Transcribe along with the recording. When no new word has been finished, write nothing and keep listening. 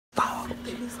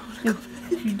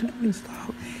She doing?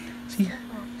 Stop.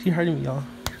 She hurting me, y'all.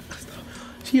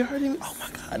 She hurting me. Oh my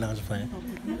god. No, I'm just playing.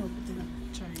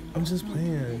 I'm just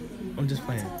playing. I'm just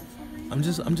playing. I'm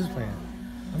just playing.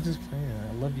 I'm just playing.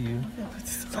 I love you.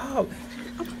 Stop.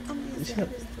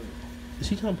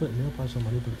 She can't put nail polish on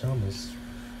my new pajamas.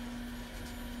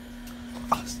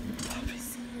 Oh, stop it.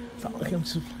 Stop. Okay, I'm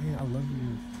just playing. I love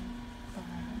you.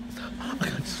 Stop.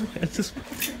 Okay, I'm just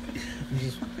playing.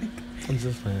 I'm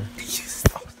just playing.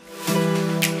 Stop.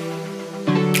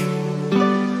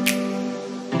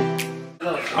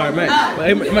 Alright, Max.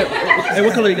 Hey,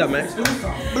 what color you got, Max?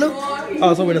 Blue.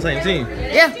 Oh, so we're in the same team?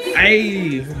 Yeah.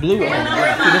 Hey, blue. Oh,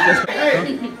 yeah.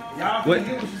 Huh? What?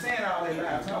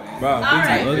 Bro,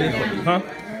 huh?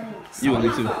 You ugly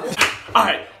too.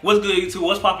 Alright, what's good, YouTube?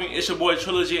 What's popping? It's your boy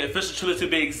Trilogy, official Trilogy to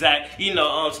be exact. You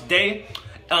know, today,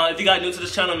 if you guys new to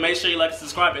this channel, make sure you like,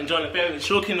 subscribe, and join the family.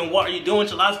 True Kingdom, what are you doing?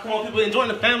 Your lives, come on, people, enjoying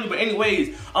the family. But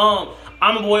anyways, I'm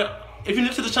a boy. If you're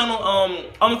new to the channel,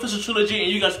 I'm official Trilogy,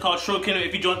 and you guys call True Kingdom.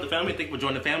 If you joined the family, thank you for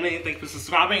joining the family, and thank you for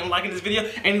subscribing and liking this video.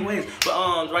 Anyways,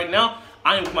 but right now,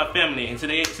 I am with my family, and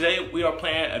today we are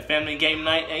playing a family game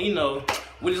night, and you know,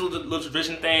 we just little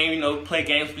tradition thing, you know, play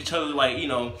games with each other, like, you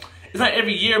know, it's not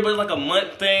every year, but it's like a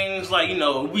month thing. It's like, you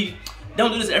know, we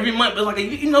don't do this every month, but like,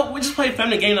 you know, we just play a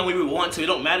family game the way we want to. It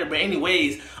don't matter. But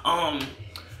anyways, I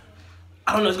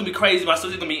don't know, it's gonna be crazy. My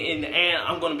sister's gonna be in, and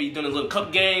I'm gonna be doing a little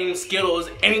cup game, Skittles,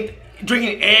 anything,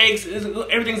 drinking eggs,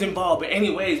 everything's involved. But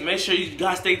anyways, make sure you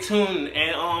guys stay tuned,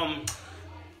 and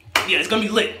yeah, it's gonna be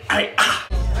lit. Alright.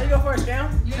 How you go first,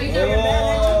 down? You think you're getting mad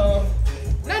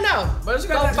at you? No, but it's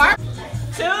gonna go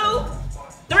 2,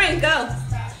 3, go.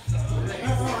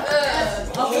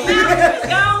 Go.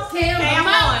 Cam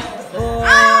on.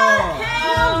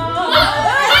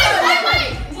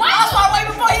 Wait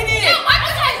before you did it.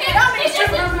 Open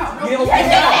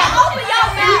your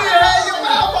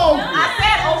mouth. I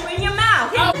said open your mouth.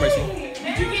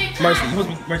 Mercy, you supposed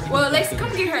to be Mercy. Well, Lacey,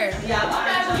 come get her.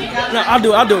 No, I'll do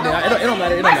it now. It don't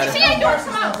matter. It don't matter. She ain't doing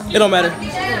smoke. It don't matter.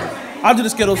 I'll do the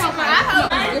Skittles. I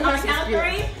hope. On count 3,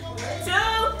 2,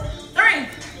 3.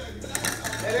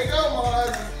 There they go,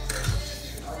 Mars.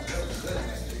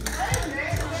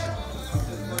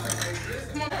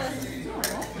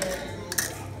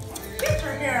 Get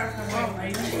your hair out,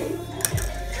 lady.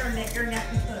 Your neck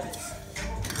and cuts.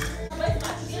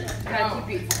 Gotta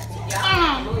keep it.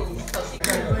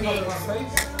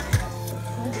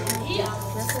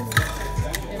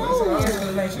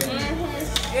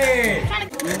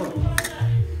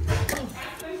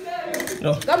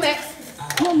 No. Go, Max.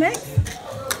 Come on, Max.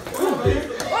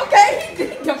 Okay, he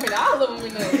dumping all of them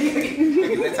in there.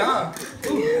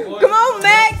 Come on,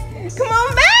 Max. Come on,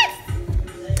 Max.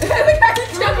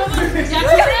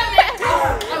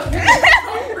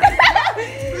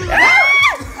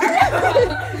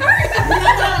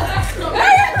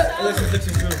 Listen.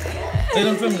 Hey,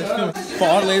 don't film this. For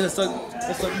all the ladies that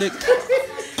suck dick,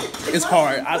 it's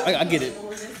hard. I get it.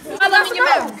 I love in your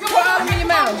mouth. Come on, in your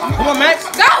mouth. Come on, Max.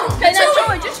 Go.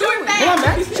 Just chew it. Come on,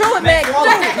 Max. Chew it, Max.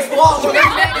 Swallow it. Come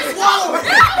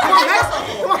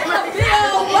on, Max.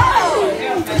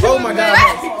 Oh my God.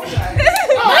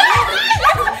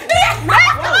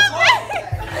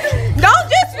 Don't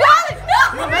just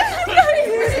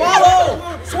swallow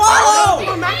it.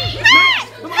 Swallow. Max.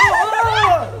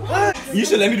 You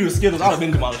should let me do the Skittles. I'd have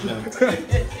been demolished now. All them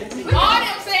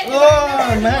said.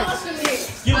 Oh, Max.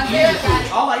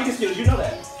 All I eat is Skittles. You know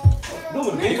that. You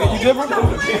good, bro? You good,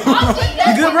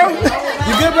 bro?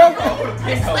 You good, bro?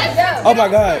 Oh my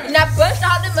God. Now bunch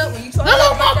all them up when you try. No,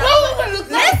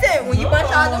 Listen, when you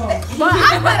bunch all them up.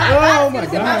 Oh my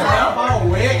God.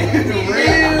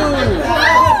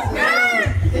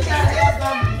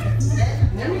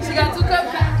 She got 2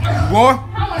 cups. Boy.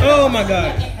 Oh my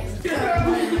God.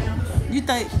 You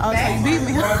think you beat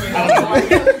me?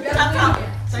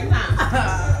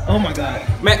 Oh my God.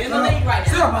 Max. Sit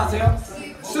up, Marcel.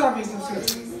 Sit up, He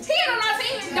on our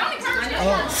team. Don't encourage him.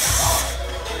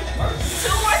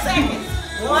 2 more seconds.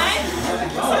 1,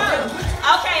 2.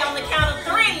 Okay, on the count of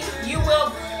 3, you will.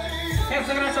 Hey,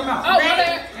 take it out your mouth. Oh,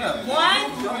 Ready? okay.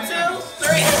 1, 2,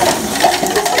 3.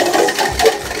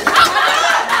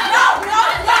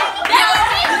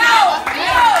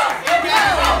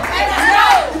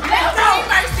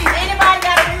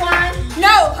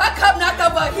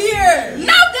 Here.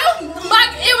 No, dude.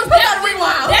 Mike, it was that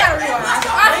rewind.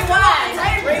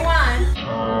 Rewind.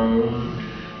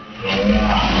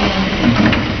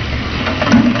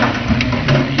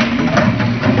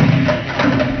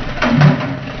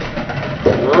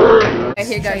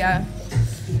 Here you go, y'all.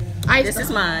 This is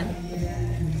mine.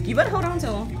 You better hold on to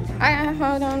him. I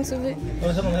hold on to it.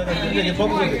 Oh, hold on. You get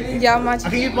focused with it. Y'all, my I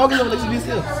can get focused with it. Be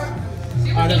still.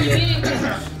 Alright, there we go.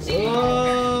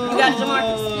 Oh. You got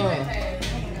Jamarcus.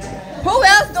 Who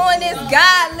else doing this?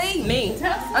 Godly. Me.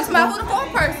 I'm smart. Who the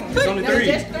fourth person? It's only 3.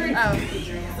 Alright, there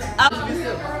we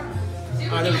go.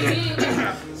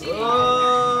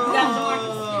 Oh.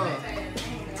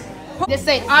 Just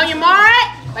say on your mark.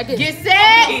 Like this. Get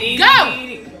set. Go.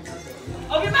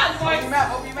 Open your mouth, boy. Open your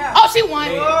mouth. Open your mouth. Oh, she won.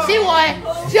 She won.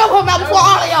 She opened her mouth before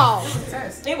all of y'all.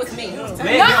 It was me. No.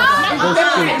 They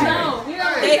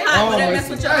hot, but they mess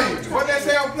with y'all. What they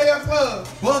say on Player Club?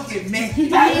 Bucket, man.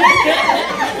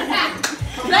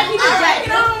 Let me get the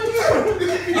jacket on.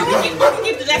 You can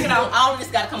keep the jacket on. All of this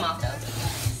gotta come off though.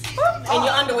 And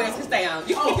your underwear can stay on.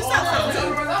 You can keep your socks on too.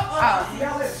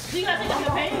 You gotta take off your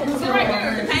pants. Right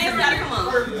here. The pants gotta come on.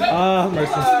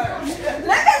 Mercy.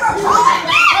 Let me record.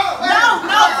 No.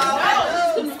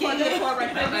 Don't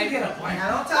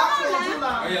talk to him too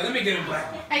long. Oh yeah, let me get him black.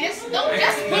 Hey, just cool,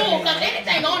 because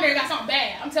anything on there got something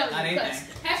bad. I'm telling you. Because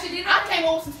I came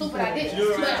over with some stupid ideas.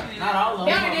 Not all of them.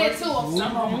 Down did too.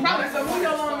 Probably So who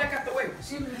y'all on that got the way?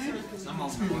 I'm on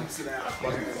sit down. She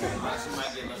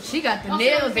might get lucky. She got the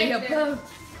nails in her puff.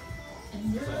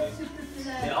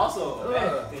 And also a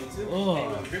bad thing too.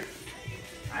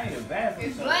 I ain't a bad thing.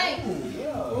 It's blank.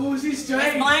 Ooh, she's It's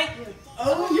straight. blank.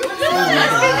 Oh, you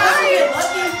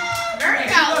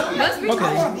Must be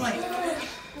blank.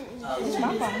 I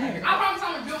promise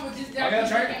I'm going to do it with this. Oh, yeah,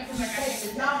 try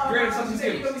Great, something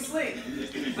You too. gonna be slick.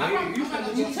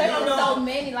 You took so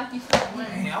many like you said.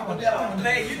 Man, I want to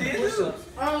play. You did too. That was the one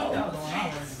I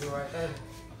wanted to do right there.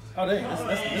 Oh, dang.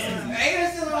 This is. Hey,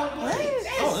 that's still on.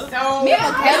 Me and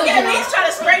You Michaela can at do. least try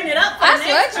to straighten it up. I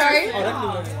swear, Trey. Oh, that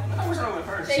could I wish I went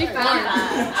first. She fine.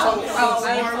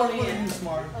 What you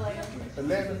smart?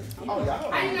 11. Oh,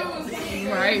 y'all. I didn't know it was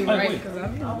Right.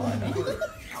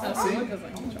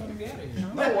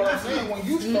 No, what I'm saying, when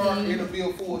you start, it'll be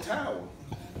a full tower.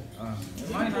 It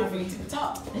might not be to the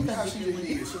top. Look how she just did it.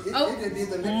 It just did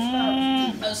the next tower.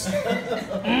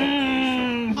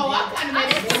 Oh, I kind of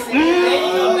made it. There you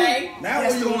go, babe. Now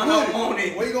That's where you the one gonna I put wanted.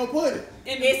 it? Where you gonna put it?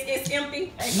 It's empty.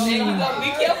 There you go. Be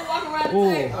careful walking around the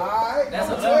table. Alright, That's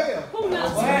that's a a 12. Who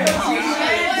knows?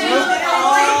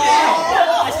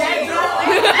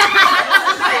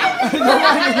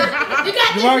 You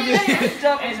got this right here.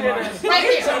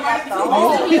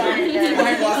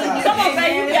 Come on,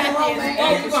 babe. You got this.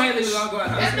 Oh, go ahead, Lily. I'll go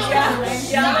ahead. Let's do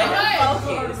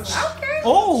Okay.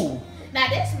 Oh. Now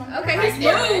that's my Okay, he's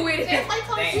smooth with it. That's like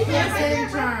Coach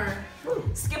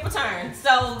Skip a turn.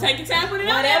 So Take your time, put it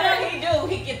on whatever there. he do,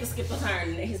 he get the skip a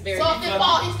turn. He's very. So if they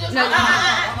fall, he's still You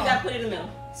gotta put it in the middle.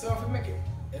 So if you make it,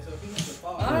 so if you make it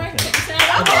fall. All right, take your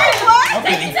time.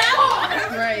 Take your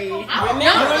time. Right.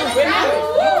 Remember, you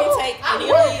can take any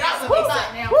of these except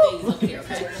now these up here.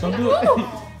 Okay? Don't do it.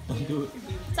 Don't do it.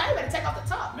 So you better take off the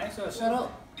top. Make sure shut up.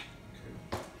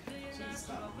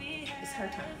 It's her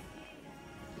turn.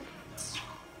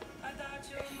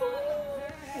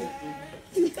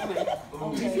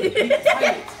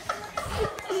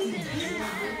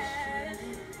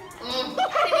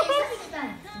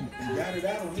 You got it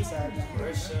out on this side.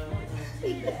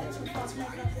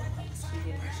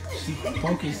 She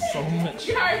focused so much.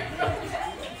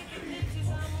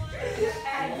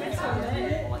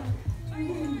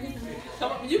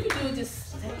 Come on, you can do it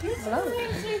just. But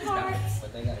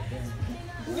they got it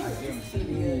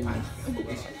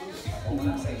when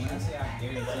I say I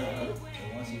guarantee you,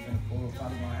 once you finna pull,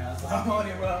 probably gonna have some. I'm on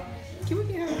it, bro. Can we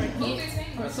get her right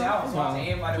here? See, I was watching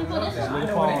everybody with those.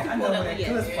 I know where that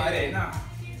cuss fight at now.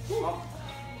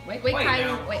 Wait, Wait,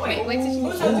 Kylie. wait. Wait till she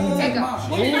take off.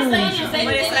 What did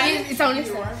it say? It's on this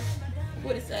one.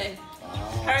 What did it say?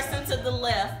 Person to the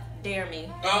left, dare me.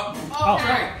 Oh.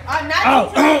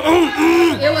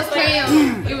 It was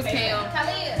Cam. It was Cam.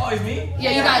 Oh, it's me?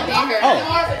 Yeah, you got dare her. Oh.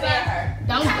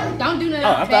 Don't do nothing.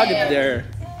 Oh, I thought I get there.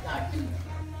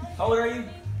 How old are you?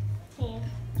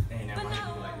 Ain't never mind.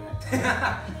 You like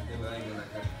that.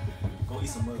 Go eat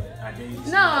some mud. I dare you.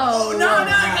 No.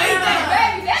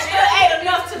 She ate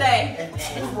enough today.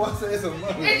 What's it's a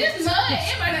money. It's just mud.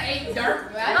 It might have ate dirt.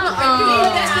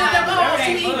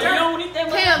 You don't eat that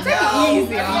much. Cam, take it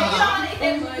easy.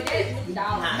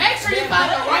 Make sure you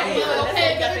find the right mud, okay?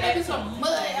 Because there may be some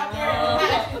mud out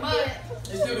there. Mud.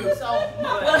 So,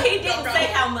 Well, he didn't say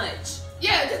how much.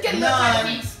 yeah, just get a little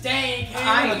tiny piece. Dang, I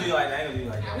ain't gonna do like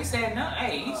that. We said no.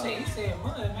 Hey, he said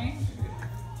mud, man.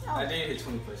 I did hit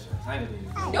 20 push-ups. I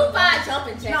ain't gonna do Do 5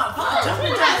 jumping jacks.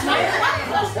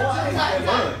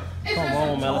 Come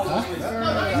on, Malachi.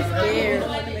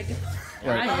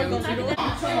 Right.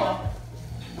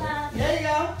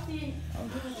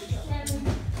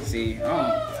 See,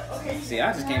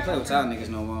 I just can't play with y'all niggas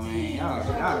no more, man.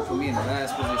 Y'all put me in the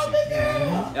last position.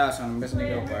 Y'all trying to mess a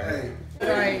nigga up right here.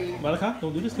 Right. Malachi,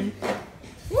 don't do this to me.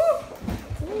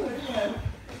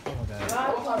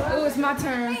 Oh, it's my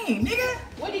turn. Hey, nigga.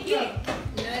 What did he get?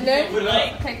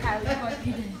 Okay, Kylie.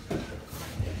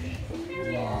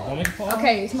 Don't make it fall.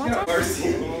 Okay, it's my turn.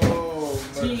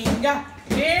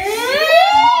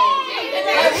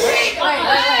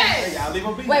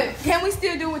 Wait, can we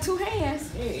still do it with 2 hands?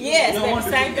 Yes, that's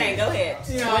the same thing. Go ahead.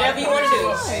 Whatever you want to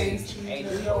do. Hey,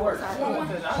 do your work. I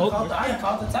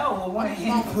caught the towel with one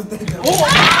hand.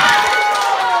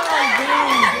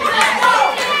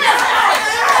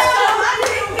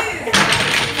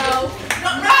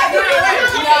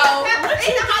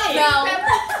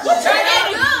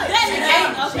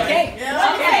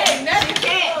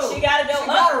 She gotta go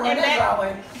up and back.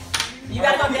 You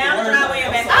gotta go down the driveway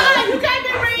and back. You can't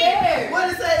be reading. What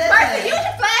is that? Mercy, use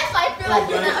your flashlight. Feel like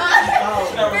you're in the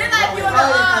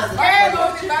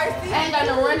I ain't got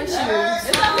no running shoes.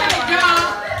 It's okay,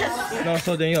 girl. No,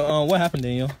 so Daniel, what happened,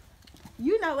 Daniel?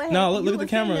 You know what happened. No, look at the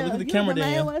camera. Look at the camera,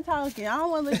 Daniel. I talking. I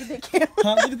don't want to look at the camera.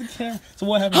 Huh? Look at the camera. So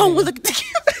what happened? I don't want to look at the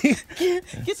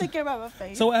camera. Get the camera out of my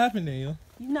face. So what happened, Daniel?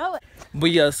 You know it.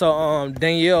 But yeah, so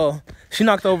Danielle, she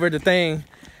knocked over the thing.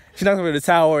 She knocked over the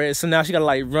tower, and so now she gotta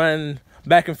like run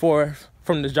back and forth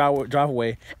from the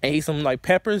driveway and eat some like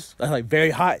peppers, like very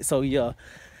hot. So yeah,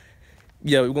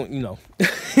 we're gonna, you know.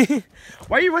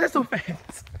 Why are you running so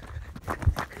fast?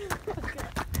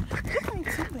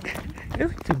 It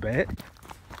ain't too bad.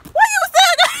 What you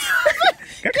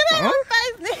said? Get out of my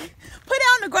face, nigga. Put it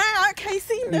on the ground. I can't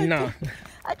see nothing. No.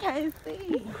 I can't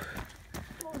see.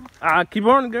 Keep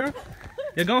on, girl.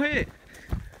 Yeah, go ahead.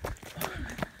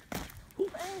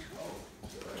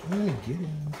 Get it.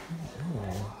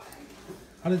 Oh.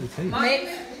 How does it taste? Come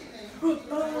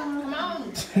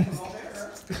on. Is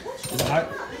it hot?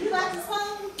 You like the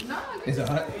spoon? No. Is it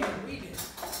hot?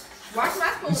 Watch my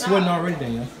spoon. You sweating already,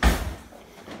 Danielle.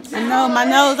 I know my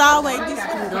nose always gets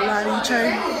cold. A lot of you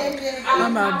church.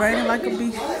 I'm about burning like a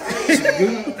beast.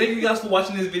 Thank you guys for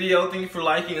watching this video. Thank you for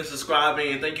liking and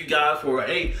subscribing, and thank you guys for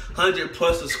 800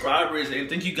 plus subscribers, and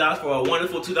thank you guys for a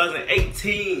wonderful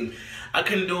 2018. I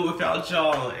couldn't do it without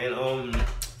y'all, and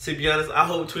to be honest, I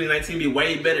hope 2019 be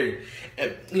way better.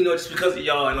 And, you know, just because of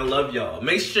y'all, and I love y'all.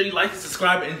 Make sure you like and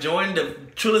subscribe and join the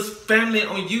Trillis family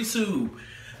on YouTube.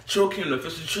 Trill Kingdom,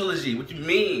 Official Trilogy, what you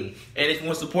mean? And if you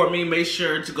want to support me, make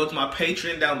sure to go to my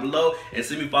Patreon down below and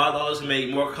send me $5 to make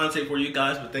more content for you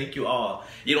guys. But thank you all.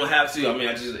 You don't have to. I mean,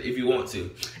 if you want to.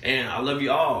 And I love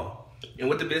you all. And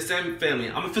with the Big Sammy family,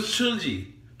 I'm Official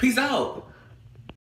Trilogy. Peace out.